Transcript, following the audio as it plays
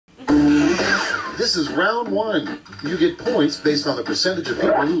This is round one. You get points based on the percentage of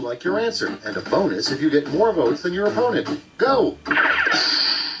people who like your answer, and a bonus if you get more votes than your opponent. Go!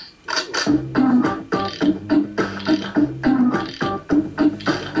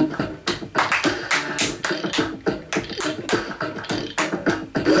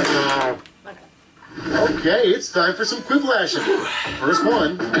 Okay, it's time for some Quiplashing. First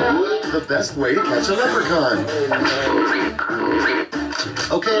one, the best way to catch a leprechaun.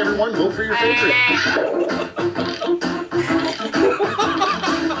 Okay, everyone, vote for your favorite.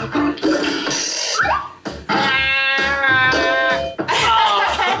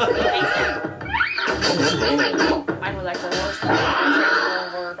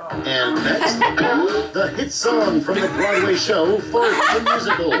 And next, the hit song from the Broadway show, Fart the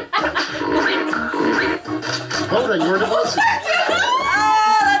Musical. Vote on your devices.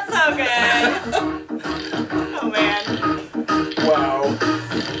 Oh, that's so good. Oh, man. Wow.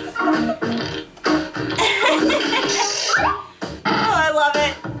 Oh, I love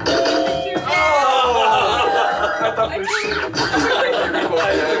it. I thought we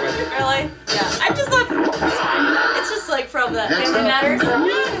Really? Yeah. I just love. It's just like from the Next Family up, Matters.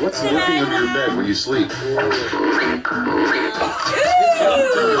 what's lurking under your bed when you sleep? That's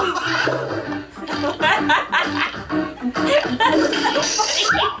so funny.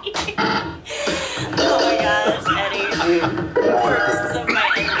 Oh my gosh, Eddie. Purposes of my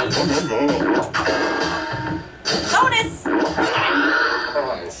bonus.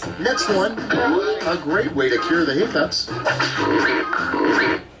 Next one, a great way to cure the hiccups.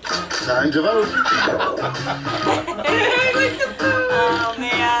 Time to vote. Oh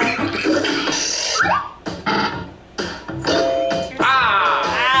man.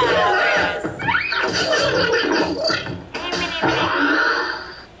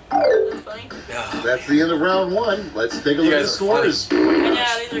 That's the end of round one. Let's take a look at the scores.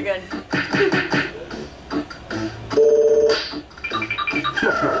 Yeah, these are good.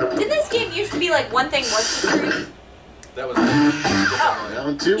 Didn't this game used to be like one thing, what's the truth? That was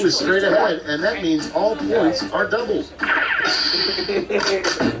Round two is straight ahead, and that means all points are doubled.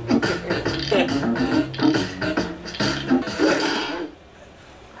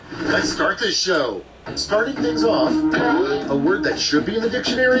 Let's start this show. Starting things off, a word that should be in the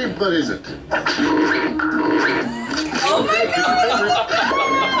dictionary, but isn't. Oh my god!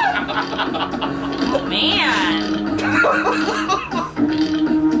 Oh man!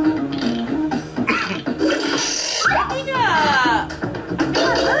 I think I've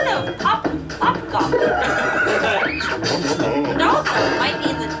never heard of popcorn. No, might be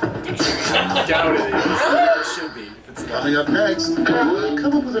in the dictionary. I doubt it. Really? It should be. If it's not. Coming up next,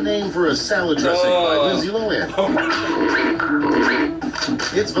 come up with a name for a salad dressing by Lindsay Lohan.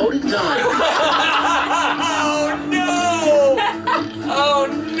 It's voting time. Oh no! Oh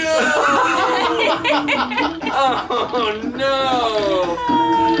no! Oh no!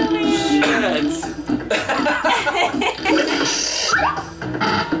 Shit!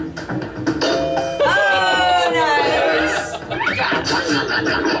 Oh, nice!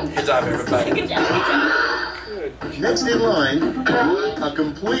 Good job, everybody. Good job, good job. Next in line, a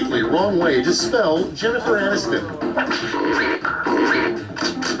completely wrong way to spell Jennifer Aniston.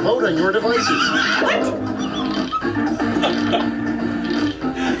 Vote on your devices.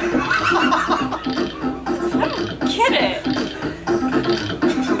 Get it.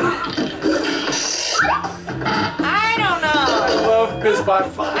 I don't know. I love BizBot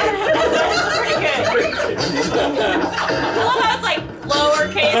 5. That's pretty good. I love how it's like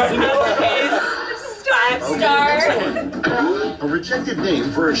lowercase and uppercase. It's just 5-star. Next one. A rejected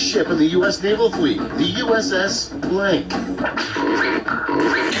name for a ship in the U.S. Naval Fleet, the USS Blank.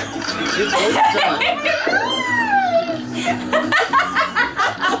 It's voting time.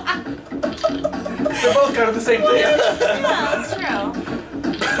 They're both kind of the same thing. Yeah, that's true.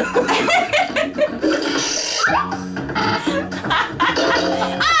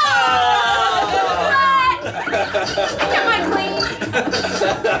 Am I clean?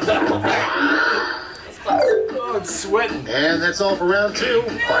 Oh, I'm sweating. And that's all for round two.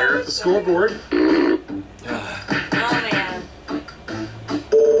 Fire up the scoreboard. Oh man.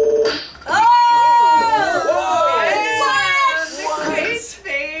 Oh!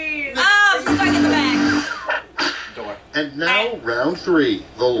 I'm stuck in the back. Door. And now, round three,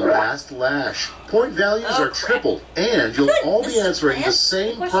 the last lash. Point values are tripled, and you'll all be answering the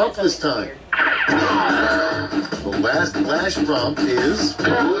same prompt this time. The last lash prompt is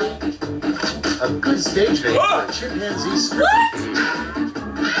a good stage name for a chimpanzee strip.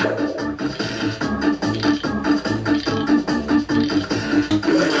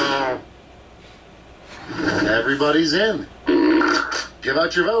 Everybody's in. Give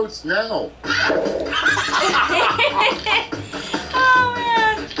out your votes now. Oh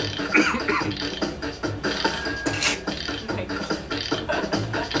man.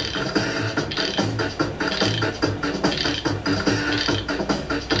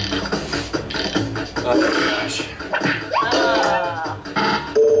 Oh gosh.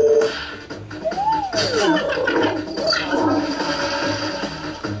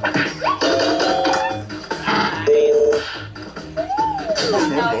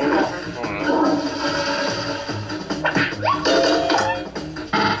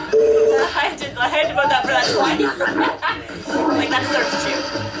 I had to vote that for that twice. Like that deserves two.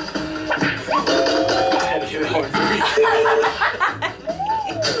 I had to get that one for me.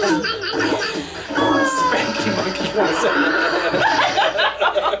 Spanky monkey.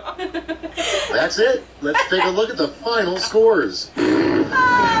 That's it. Let's take a look at the final scores.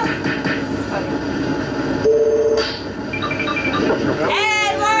 And